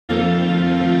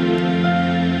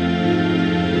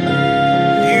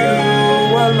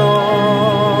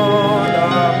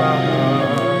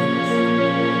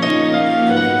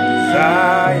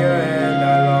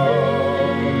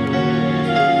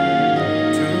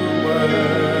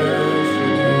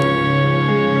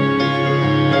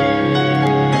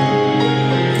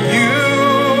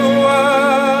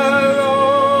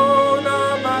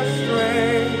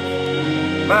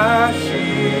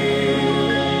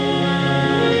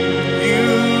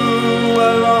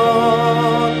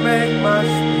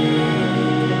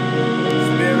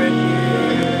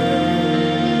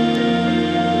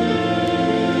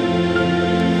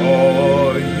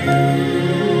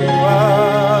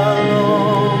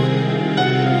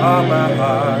All my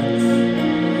heart's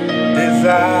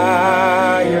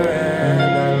desire, and I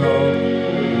long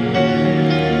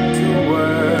to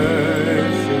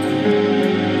worship you.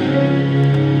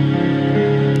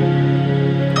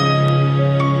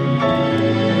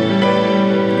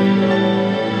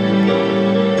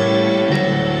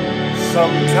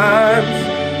 Sometimes,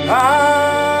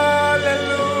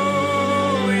 hallelujah.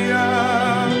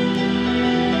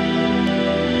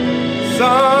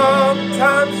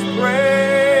 Sometimes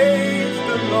praise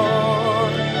the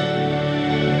Lord.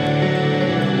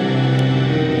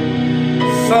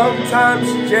 Sometimes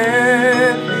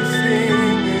gently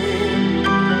singing.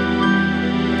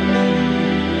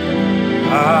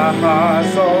 Our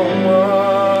hearts on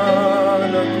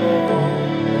one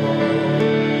accord.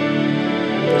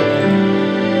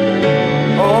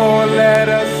 Oh, let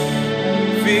us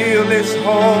feel His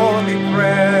holy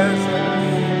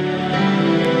presence.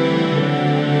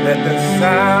 Let the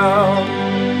sound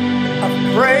of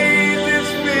praises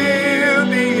fill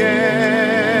the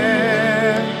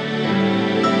air.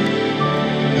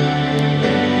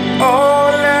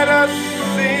 Oh, let us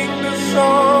sing the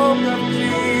song of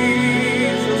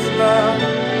Jesus' love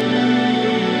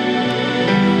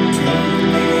to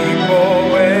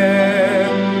people everywhere.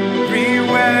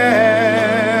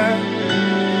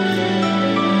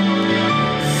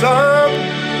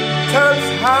 Sometimes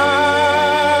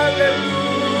hallelujah,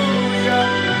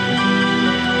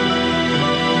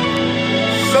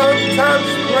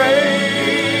 sometimes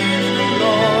praise the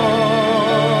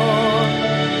Lord,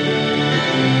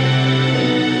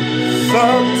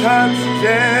 sometimes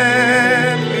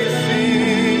gently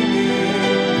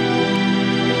singing.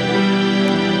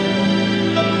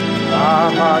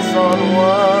 Our hearts on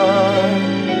one.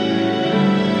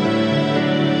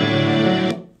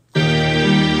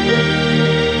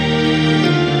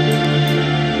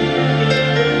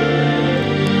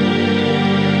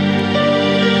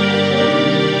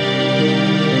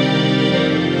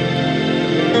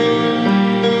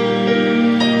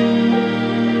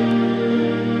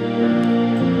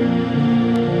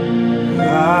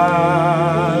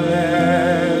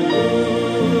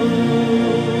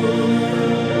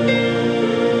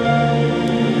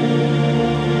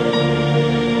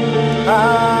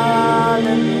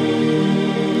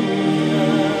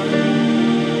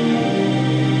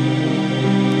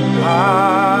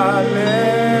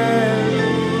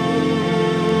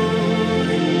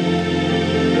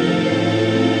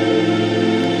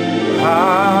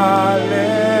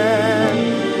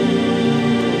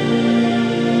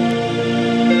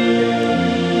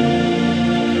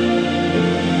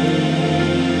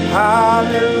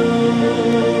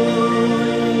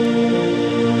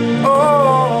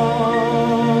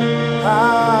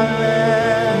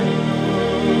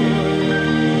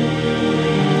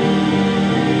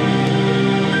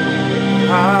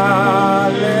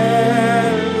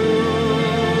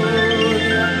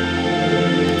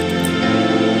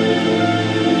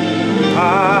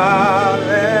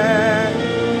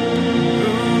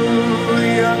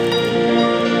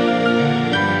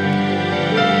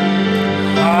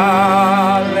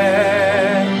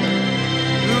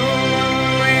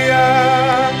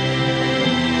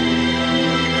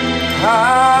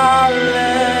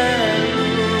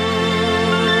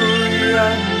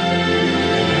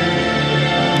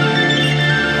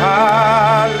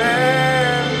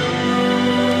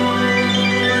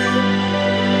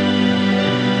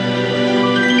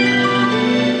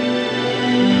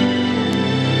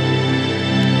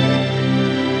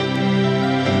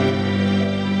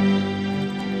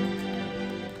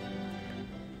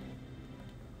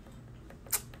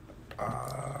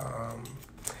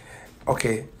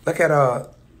 Okay, look at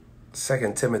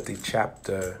 2 Timothy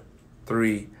chapter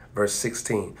 3, verse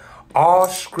 16. All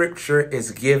scripture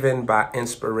is given by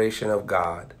inspiration of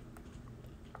God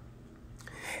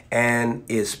and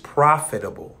is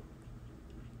profitable.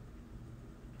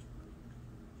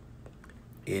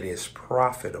 It is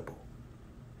profitable.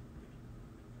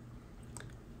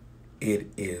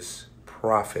 It is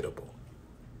profitable.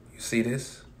 You see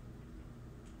this?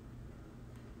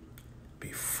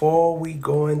 Before we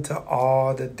go into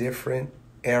all the different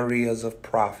areas of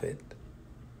profit,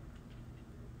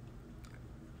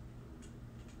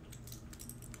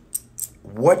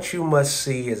 what you must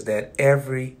see is that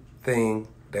everything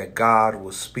that God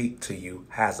will speak to you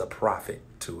has a profit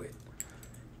to it.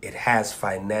 It has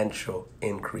financial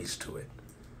increase to it.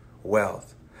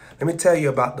 Wealth. Let me tell you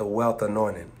about the wealth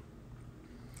anointing.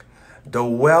 The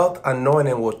wealth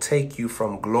anointing will take you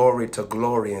from glory to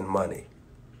glory in money.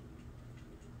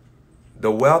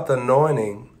 The wealth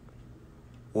anointing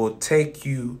will take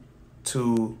you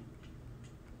to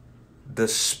the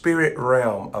spirit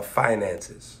realm of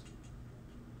finances.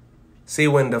 See,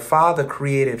 when the Father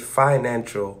created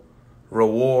financial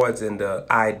rewards and the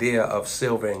idea of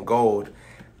silver and gold,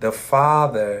 the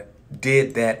Father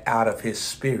did that out of his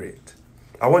spirit.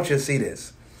 I want you to see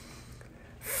this.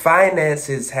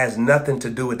 Finances has nothing to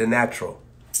do with the natural.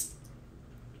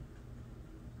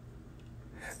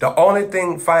 The only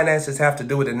thing finances have to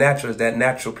do with the natural is that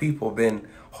natural people have been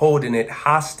holding it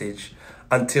hostage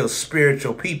until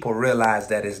spiritual people realize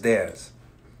that it's theirs.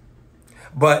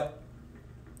 But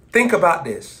think about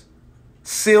this.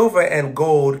 Silver and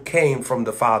gold came from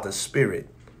the Father's spirit.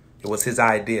 It was his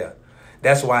idea.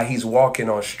 That's why he's walking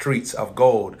on streets of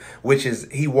gold, which is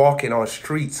he walking on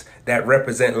streets that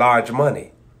represent large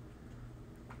money.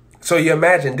 So you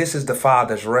imagine this is the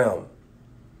Father's realm.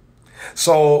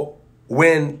 So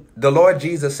when the Lord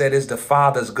Jesus said it's the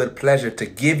Father's good pleasure to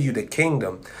give you the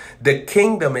kingdom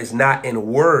is not in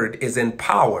word, is in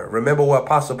power. Remember what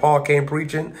Apostle Paul came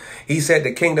preaching? He said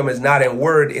the kingdom is not in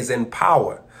word, is in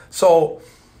power. So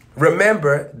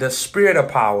remember the spirit of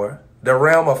power, the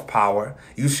realm of power.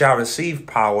 You shall receive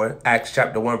power, Acts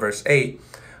chapter 1, verse 8,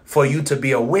 for you to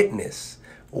be a witness.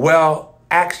 Well,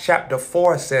 Acts chapter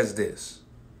 4 says this.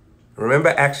 Remember,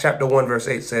 Acts chapter 1, verse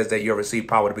 8 says that you'll receive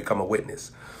power to become a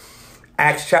witness.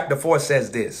 Acts chapter 4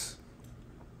 says this,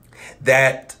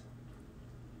 that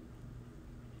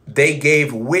they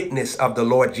gave witness of the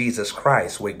Lord Jesus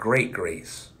Christ with great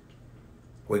grace,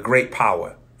 with great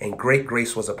power, and great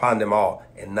grace was upon them all,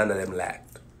 and none of them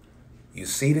lacked. You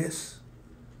see this?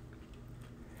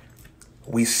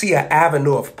 We see an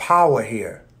avenue of power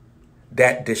here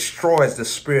that destroys the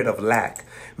spirit of lack,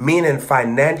 meaning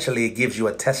financially it gives you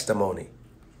a testimony.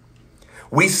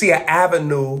 We see an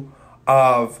avenue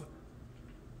of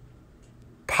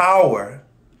power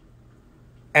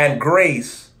and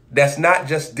grace that's not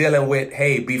just dealing with,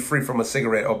 hey, be free from a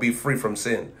cigarette or be free from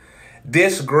sin.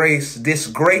 This grace, this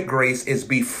great grace is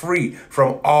be free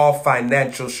from all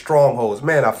financial strongholds.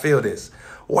 Man, I feel this.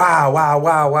 Wow, wow,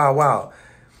 wow, wow, wow.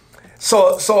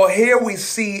 So here we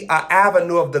see an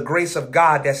avenue of the grace of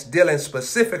God that's dealing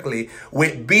specifically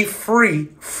with be free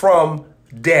from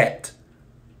debt,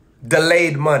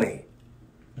 delayed money,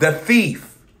 the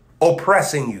thief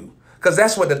oppressing you. Because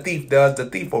that's what the thief does. The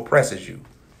thief oppresses you.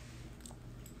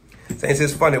 Saints,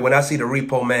 it's funny. When I see the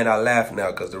repo man, I laugh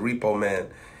now because the repo man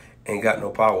ain't got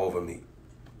no power over me.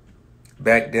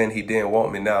 Back then, he didn't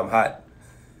want me. Now I'm hot.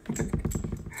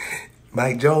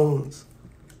 Mike Jones.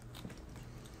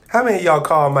 How many of y'all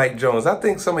call Mike Jones? I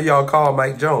think some of y'all call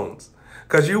Mike Jones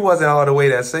because you wasn't all the way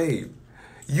that saved.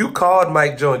 You called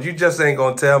Mike Jones. You just ain't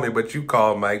going to tell me, but you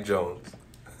called Mike Jones.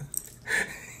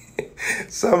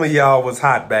 Some of y'all was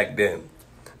hot back then.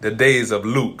 The days of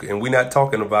Luke, and we're not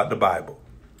talking about the Bible.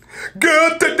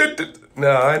 No,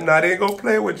 I ain't going to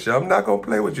play with you. I'm not going to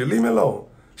play with you. Leave me alone.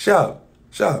 Shut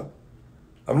up.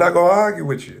 I'm not going to argue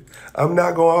with you. I'm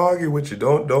not going to argue with you.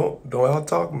 Don't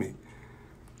out-talk me.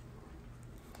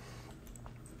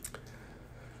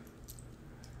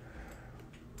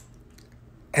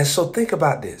 And so think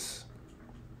about this.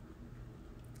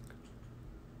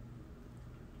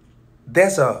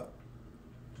 There's a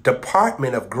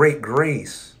department of great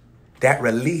grace that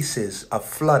releases a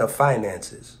flood of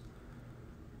finances.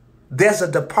 There's a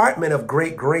department of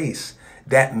great grace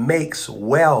that makes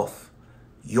wealth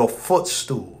your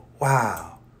footstool.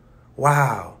 Wow.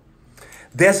 Wow.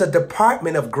 There's a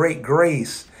department of great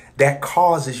grace that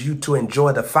causes you to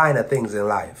enjoy the finer things in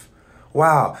life.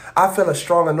 Wow. I feel a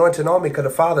strong anointing on me because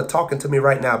the Father talking to me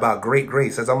right now about great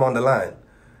grace as I'm on the line.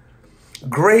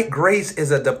 Great grace is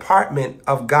a department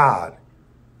of God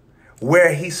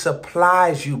where he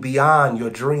supplies you beyond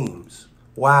your dreams.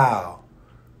 Wow.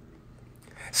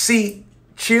 See,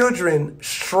 children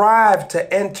strive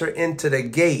to enter into the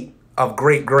gate of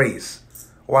great grace.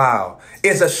 Wow.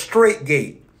 It's a straight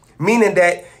gate, meaning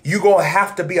that you're going to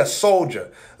have to be a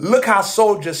soldier. Look how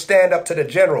soldiers stand up to the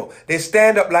general. They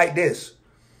stand up like this.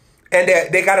 And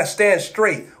they got to stand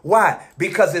straight. Why?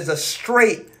 Because it's a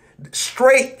straight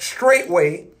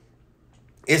way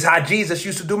is how Jesus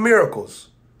used to do miracles.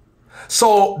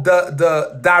 So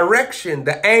the direction,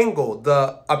 the angle,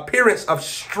 the appearance of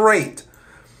straight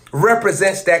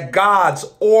represents that God's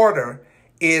order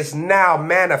is now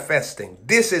manifesting.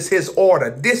 This is his order.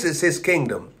 This is his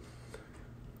kingdom.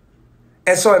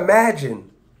 And so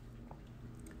imagine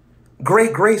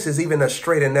great grace is even a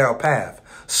straight and narrow path.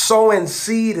 Sowing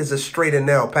seed is a straight and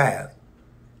narrow path.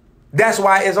 That's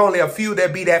why it's only a few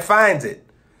that finds it.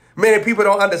 Many people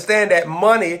don't understand that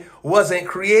money wasn't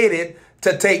created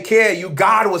to take care of you.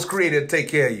 God was created to take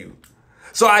care of you.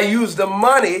 So I use the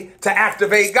money to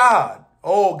activate God.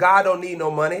 Oh, God don't need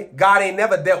no money. God ain't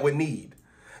never dealt with need.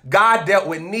 God dealt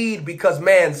with need because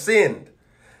man sinned.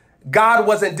 God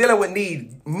wasn't dealing with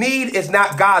need. Need is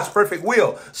not God's perfect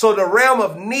will. So the realm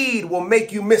of need will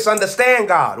make you misunderstand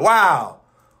God. Wow.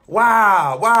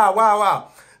 Wow. Wow. Wow.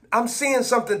 Wow. I'm seeing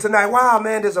something tonight. Wow,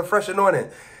 man, there's a fresh anointing.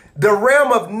 The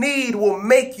realm of need will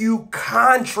make you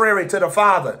contrary to the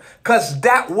Father because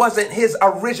that wasn't his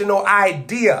original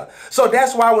idea. So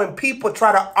that's why when people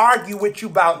try to argue with you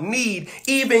about need,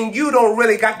 even you don't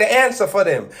really got the answer for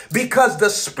them because the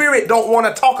Spirit don't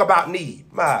want to talk about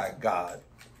need. My God.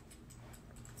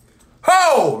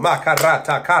 Oh,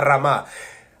 makarata karama.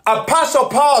 Apostle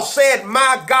Paul said,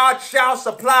 my God shall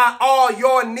supply all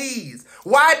your needs.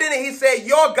 Why didn't he say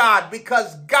your God?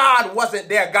 Because God wasn't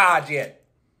their God yet.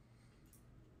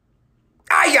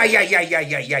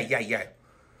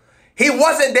 He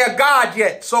wasn't their God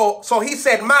yet. So he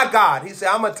said, my God. He said,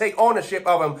 I'm going to take ownership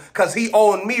of him because he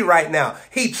owned me right now.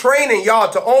 He training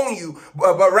y'all to own you.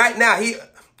 But right now,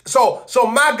 so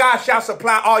my God shall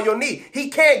supply all your need. He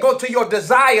can't go to your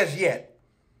desires yet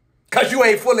because you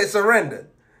ain't fully surrendered.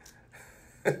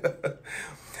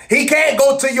 He can't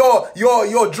go to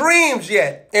your dreams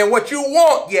yet and what you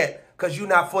want yet because you're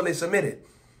not fully submitted.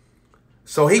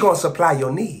 So he going to supply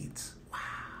your needs. Wow.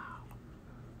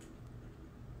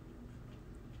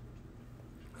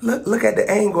 Look at the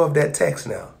angle of that text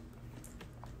now.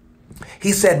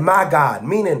 He said, my God,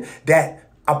 meaning that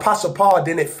Apostle Paul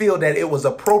didn't feel that it was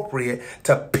appropriate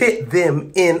to pit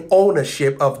them in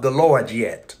ownership of the Lord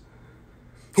yet.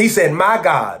 He said, my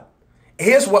God,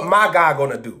 here's what my God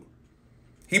going to do.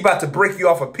 He about to break you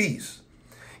off a piece.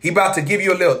 He about to give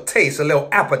you a little taste, a little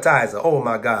appetizer. Oh,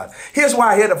 my God. Here's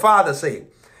why I hear the Father say,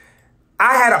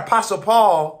 I had Apostle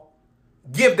Paul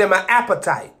give them an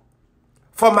appetite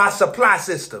for my supply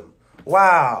system.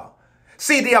 Wow.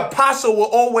 See, the apostle will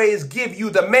always give you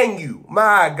the menu.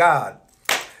 My God.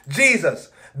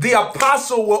 Jesus, the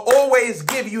apostle will always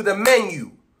give you the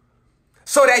menu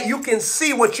so that you can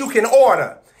see what you can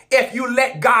order if you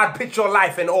let God put your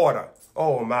life in order.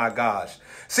 Oh, my gosh.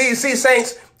 See,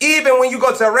 saints, even when you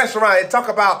go to a restaurant and talk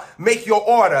about make your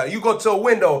order, you go to a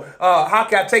window, how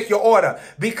can I take your order?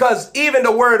 Because even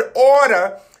the word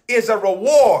order is a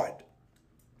reward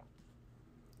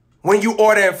when you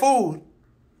order in food.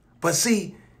 But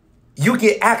see, you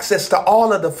get access to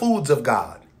all of the foods of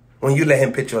God when you let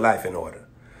him put your life in order.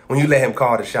 When you let him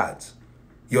call the shots,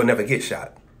 you'll never get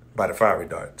shot by the fiery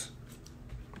darts.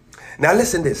 Now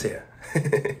listen to this here.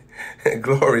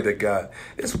 Glory to God.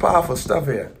 It's powerful stuff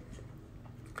here.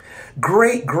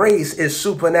 Great grace is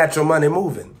supernatural money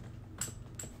moving.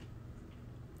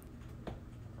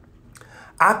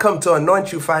 I come to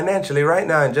anoint you financially right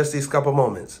now in just these couple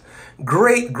moments.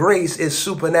 Great grace is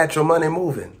supernatural money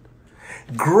moving.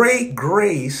 Great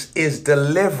grace is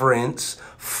deliverance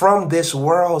from this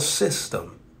world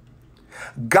system.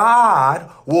 God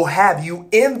will have you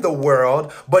in the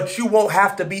world, but you won't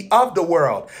have to be of the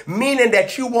world, meaning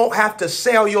that you won't have to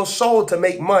sell your soul to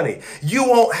make money. You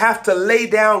won't have to lay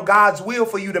down God's will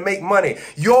for you to make money.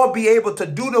 You'll be able to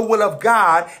do the will of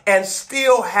God and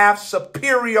still have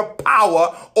superior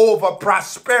power over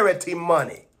prosperity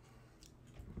money.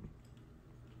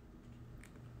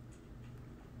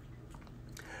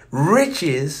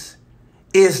 Riches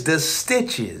is the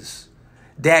stitches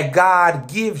that God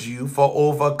gives you for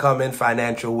overcoming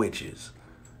financial witches.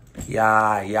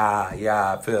 Yeah.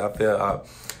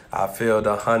 I feel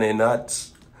the honey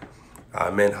nuts.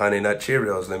 I meant honey nut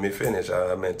Cheerios. Let me finish.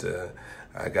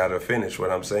 I gotta finish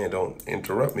what I'm saying. Don't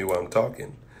interrupt me while I'm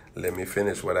talking. Let me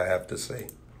finish what I have to say.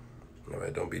 All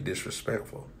right, don't be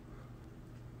disrespectful.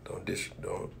 Don't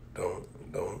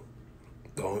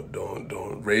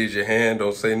raise your hand.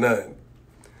 Don't say nothing.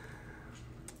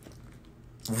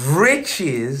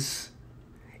 Riches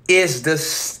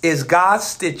is God's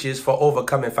stitches for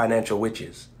overcoming financial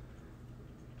witches.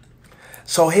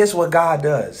 So here's what God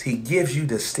does. He gives you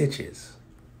the stitches.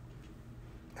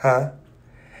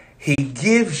 He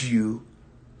gives you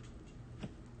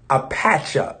a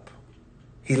patch up.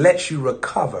 He lets you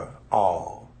recover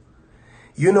all.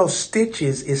 You know,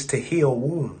 stitches is to heal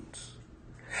wounds.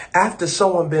 After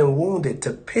someone been wounded,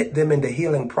 to put them in the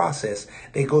healing process,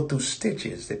 they go through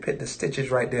stitches. They put the stitches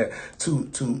right there to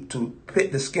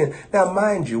put the skin. Now,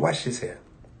 mind you, watch this here.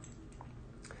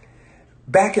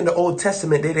 Back in the Old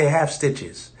Testament, they didn't have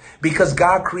stitches because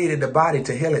God created the body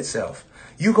to heal itself.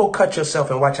 You go cut yourself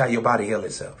and watch how your body heal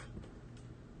itself.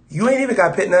 You ain't even got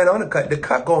to put nothing on the cut. The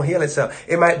cut gonna heal itself.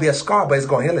 It might be a scar, but it's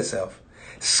gonna heal itself.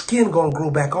 Skin gonna grow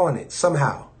back on it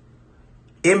somehow.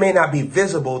 It may not be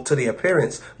visible to the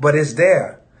appearance, but it's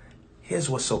there. Here's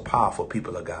what's so powerful,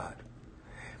 people of God.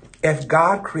 If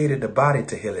God created the body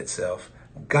to heal itself,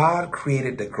 God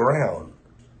created the ground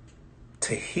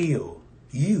to heal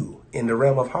you in the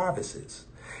realm of harvests.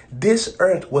 This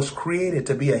earth was created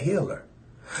to be a healer.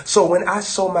 So when I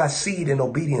sow my seed in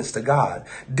obedience to God,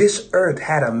 this earth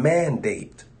had a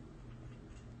mandate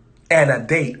and a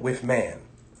date with man.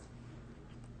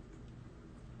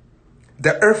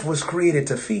 The earth was created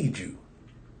to feed you.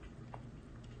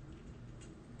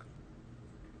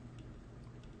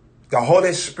 The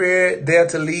Holy Spirit there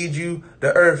to lead you,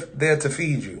 the earth there to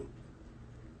feed you.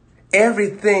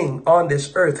 Everything on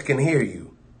this earth can hear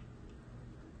you.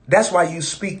 That's why you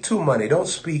speak to money. Don't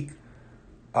speak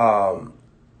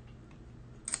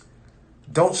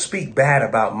bad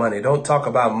about money. Don't talk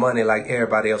about money like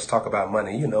everybody else talk about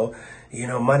money. You know,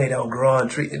 money don't grow on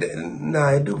trees.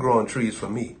 Nah, it do grow on trees for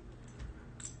me.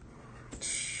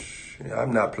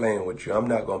 I'm not playing with you. I'm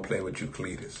not going to play with you,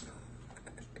 Cletus.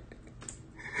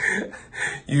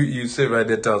 You sit right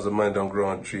there talking about money don't grow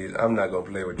on trees. I'm not going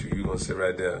to play with you. You're going to sit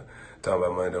right there talking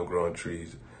about money don't grow on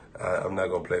trees. I'm not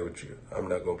going to play with you. I'm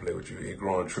not going to play with you. It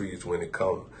grow on trees when it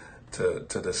comes to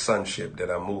the sonship that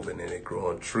I'm moving in. It grow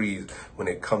on trees when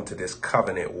it come to this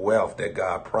covenant wealth that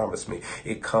God promised me.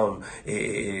 It grow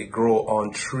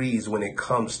on trees when it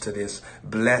comes to this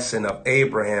blessing of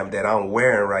Abraham that I'm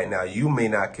wearing right now. You may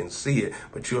not can see it,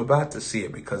 but you're about to see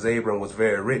it because Abraham was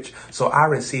very rich. So I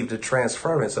received the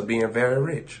transference of being very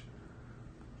rich.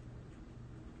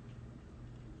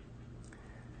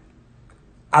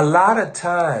 A lot of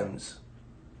times,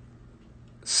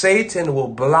 Satan will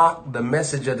block the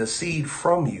message of the seed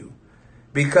from you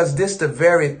because this is the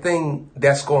very thing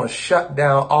that's going to shut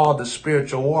down all the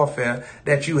spiritual warfare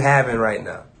that you having right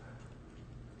now.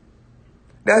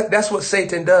 That's what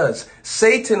Satan does.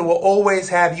 Satan will always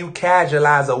have you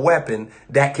casualize a weapon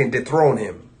that can dethrone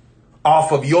him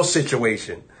off of your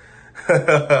situation.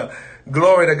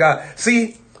 Glory to God.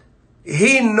 See,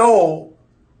 he know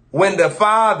when the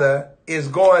Father is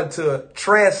going to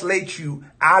translate you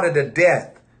out of the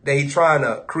death that he's trying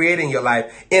to create in your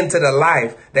life into the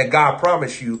life that God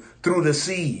promised you through the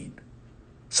seed.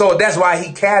 So that's why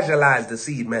he casualized the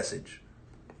seed message.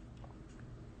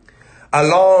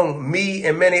 Along me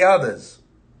and many others,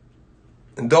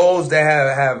 and those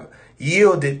that have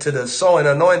yielded to the sowing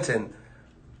anointing,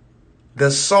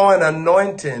 the sowing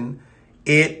anointing,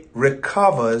 it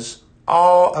recovers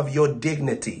all of your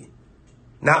dignity.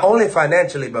 Not only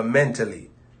financially, but mentally.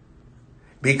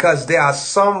 Because there are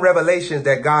some revelations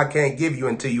that God can't give you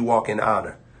until you walk in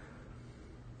honor.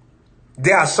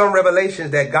 There are some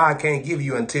revelations that God can't give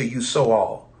you until you sow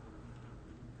all.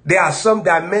 There are some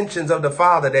dimensions of the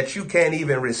Father that you can't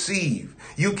even receive.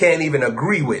 You can't even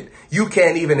agree with. You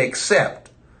can't even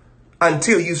accept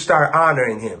until you start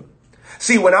honoring him.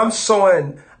 See, when I'm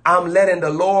sowing, I'm letting the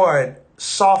Lord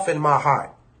soften my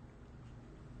heart.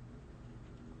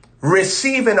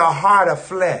 Receiving a heart of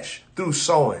flesh through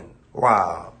sowing.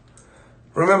 Wow.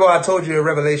 Remember I told you in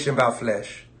Revelation about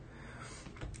flesh.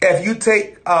 If you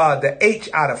take the H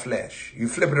out of flesh, you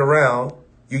flip it around,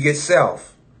 you get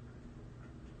self.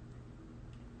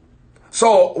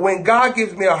 So when God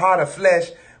gives me a heart of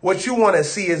flesh, what you want to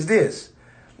see is this.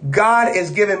 God is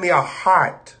giving me a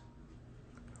heart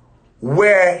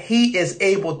where he is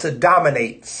able to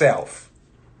dominate self.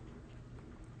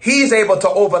 He's able to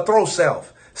overthrow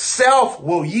self. Self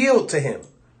will yield to him.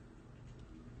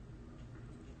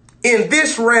 In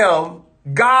this realm,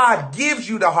 God gives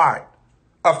you the heart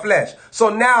of flesh. So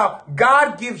now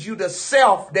God gives you the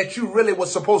self that you really were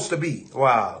supposed to be.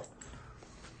 Wow.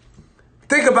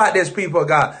 Think about this, people of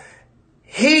God.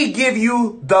 He give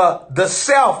you the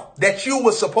self that you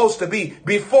were supposed to be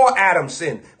before Adam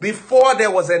sinned, before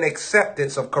there was an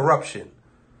acceptance of corruption,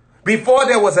 before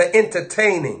there was an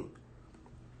entertaining.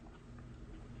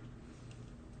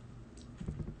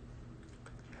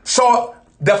 So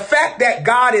the fact that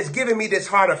God is giving me this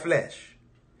heart of flesh,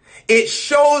 it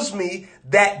shows me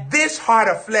that this heart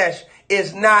of flesh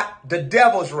is not the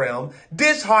devil's realm.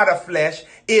 This heart of flesh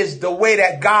is the way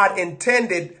that God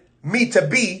intended me to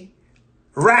be,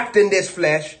 wrapped in this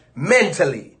flesh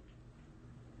mentally.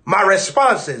 My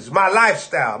responses, my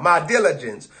lifestyle, my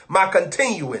diligence, my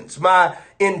continuance, my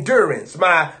endurance,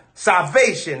 my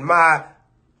salvation, my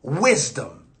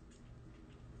wisdom.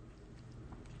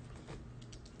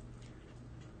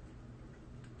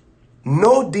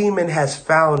 No demon has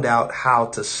found out how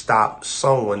to stop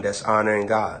someone that's honoring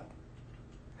God.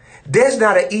 There's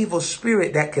not an evil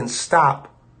spirit that can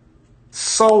stop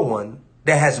someone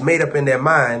that has made up in their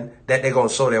mind that they're going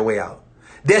to sow their way out.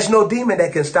 There's no demon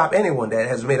that can stop anyone that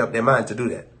has made up their mind to do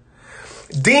that.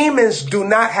 Demons do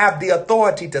not have the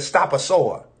authority to stop a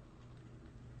sower.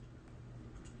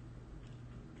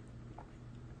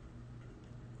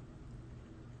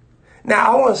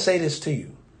 Now, I want to say this to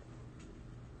you.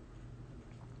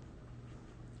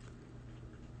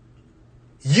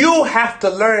 You have to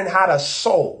learn how to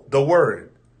sow the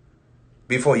word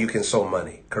before you can sow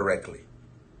money correctly.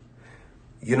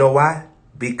 You know why?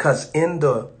 Because in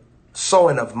the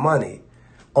sowing of money,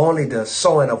 only the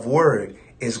sowing of word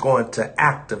is going to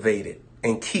activate it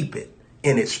and keep it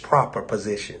in its proper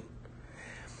position.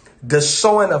 The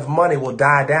sowing of money will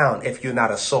die down if you're not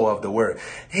a sower of the word.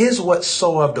 Here's what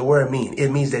sower of the word means. It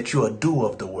means that you're a doer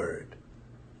of the word.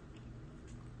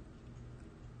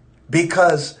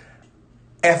 Because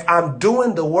if I'm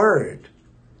doing the word,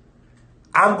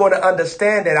 I'm going to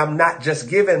understand that I'm not just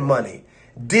giving money.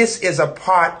 This is a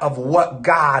part of what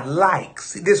God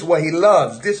likes. This is what he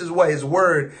loves. This is what his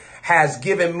word has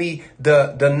given me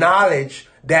the knowledge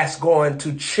that's going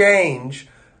to change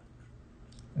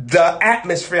the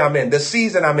atmosphere I'm in, the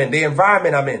season I'm in, the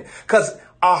environment I'm in. Because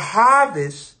a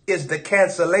harvest is the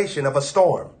cancellation of a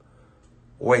storm.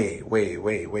 Wait.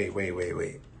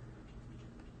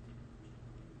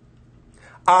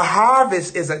 A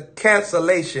harvest is a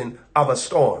cancellation of a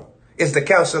storm. It's the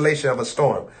cancellation of a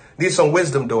storm. These are some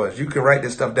wisdom doors. You can write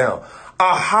this stuff down.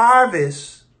 A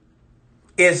harvest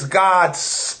is God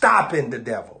stopping the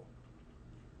devil.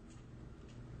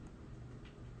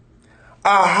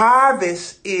 A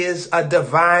harvest is a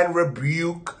divine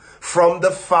rebuke from the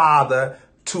Father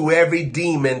to every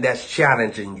demon that's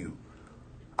challenging you.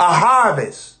 A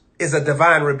harvest is a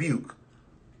divine rebuke.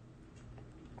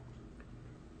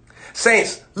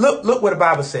 Saints, look what the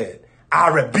Bible said. I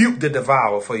rebuke the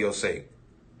devourer for your sake.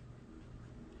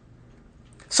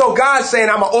 So God's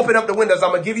saying, I'm going to open up the windows. I'm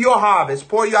going to give you a harvest,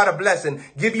 pour you out a blessing,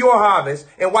 give you a harvest,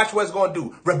 and watch what it's going to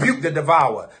do. Rebuke the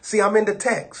devourer. See, I'm in the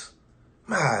text.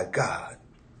 My God.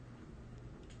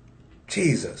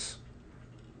 Jesus.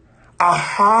 A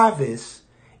harvest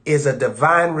is a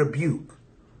divine rebuke.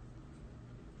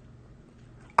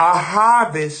 A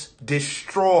harvest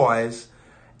destroys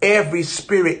every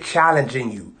spirit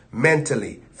challenging you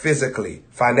mentally, physically,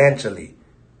 financially.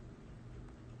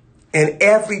 In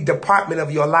every department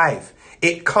of your life,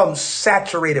 it comes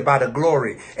saturated by the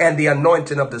glory and the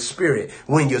anointing of the Spirit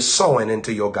when you're sowing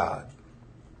into your God.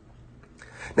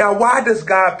 Now, why does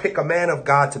God pick a man of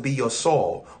God to be your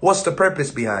soul? What's the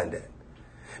purpose behind it?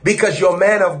 Because your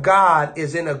man of God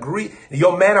is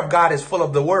your man of God is full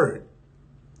of the word.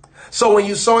 So when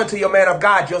you sow into your man of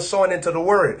God, you're sowing into the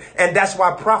word. And that's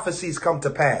why prophecies come to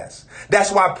pass.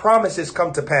 That's why promises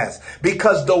come to pass.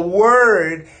 Because the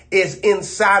word is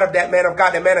inside of that man of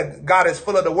God. The man of God is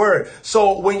full of the word.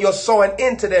 So when you're sowing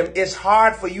into them, it's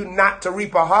hard for you not to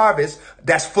reap a harvest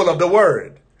that's full of the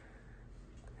word.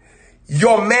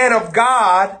 Your man of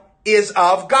God is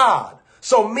of God.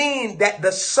 So mean that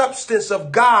the substance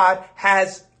of God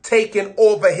has taken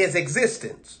over his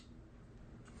existence.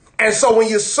 And so when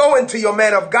you sow into your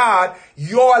man of God,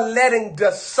 you're letting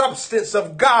the substance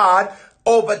of God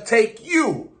overtake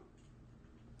you.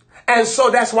 And so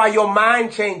that's why your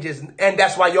mind changes, and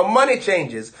that's why your money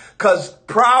changes. Because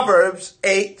Proverbs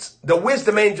 8, the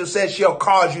wisdom angel says she'll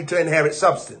cause you to inherit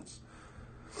substance.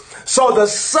 So the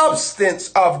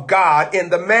substance of God in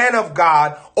the man of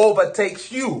God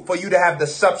overtakes you, for you to have the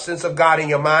substance of God in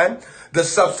your mind, the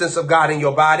substance of God in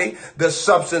your body, the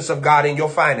substance of God in your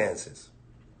finances.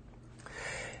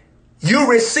 You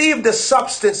receive the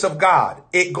substance of God.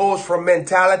 It goes from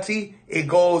mentality. It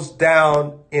goes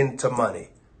down into money.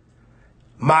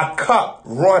 My cup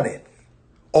runneth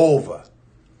over.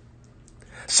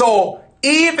 So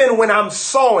even when I'm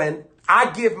sowing,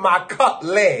 I give my cup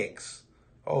legs.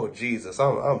 Oh, Jesus.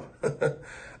 I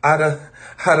done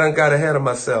got ahead of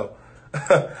myself.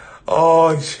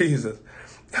 Oh, Jesus.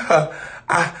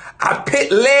 I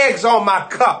put legs on my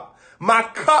cup. My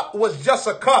cup was just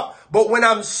a cup. But when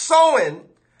I'm sowing,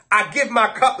 I give my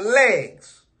cup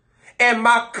legs. And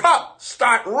my cup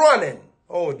start running.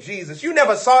 Oh, Jesus. You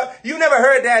never saw it. You never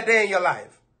heard that day in your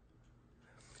life.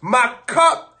 My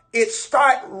cup, it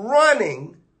start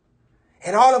running.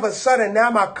 And all of a sudden, now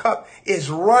my cup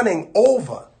is running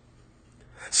over.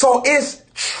 So it's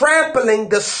trampling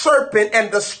the serpent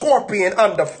and the scorpion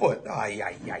underfoot.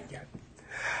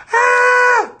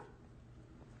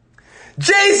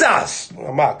 Jesus!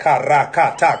 I'm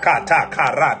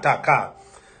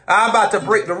about to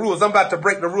break the rules. I'm about to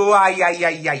break the rule.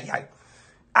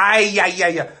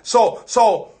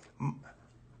 So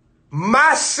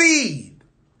my seed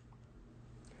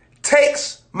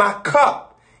takes my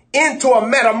cup into a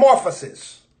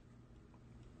metamorphosis.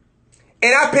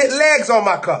 And I put legs on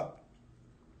my cup.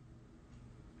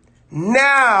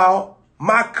 Now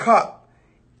my cup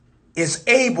is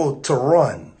able to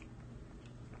run.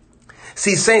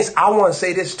 See, saints, I want to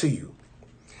say this to you.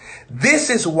 This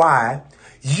is why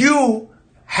you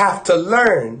have to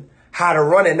learn how to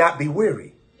run and not be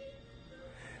weary.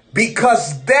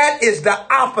 Because that is the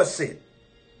opposite.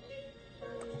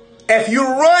 If you're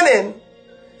running,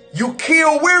 you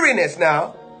kill weariness.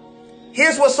 Now,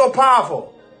 here's what's so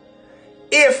powerful.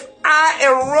 If I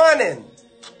am running,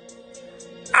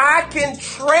 I can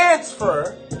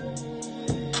transfer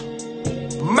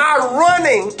my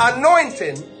running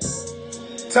anointing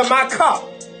to my cup.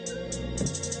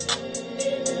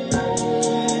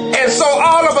 And so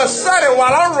all of a sudden,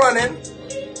 while I'm running,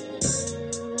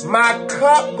 my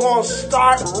cup gonna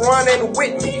start running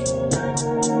with me.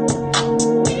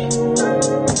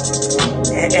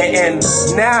 And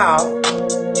now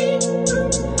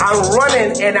I'm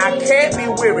running and I can't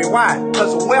be weary. Why?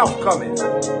 Because wealth coming,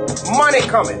 money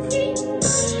coming.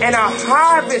 And a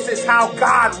harvest is how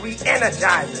God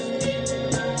re-energizes.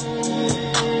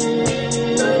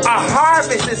 A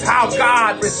harvest is how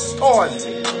God restores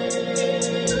me.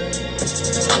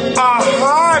 A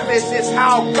harvest is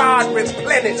how God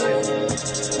replenishes.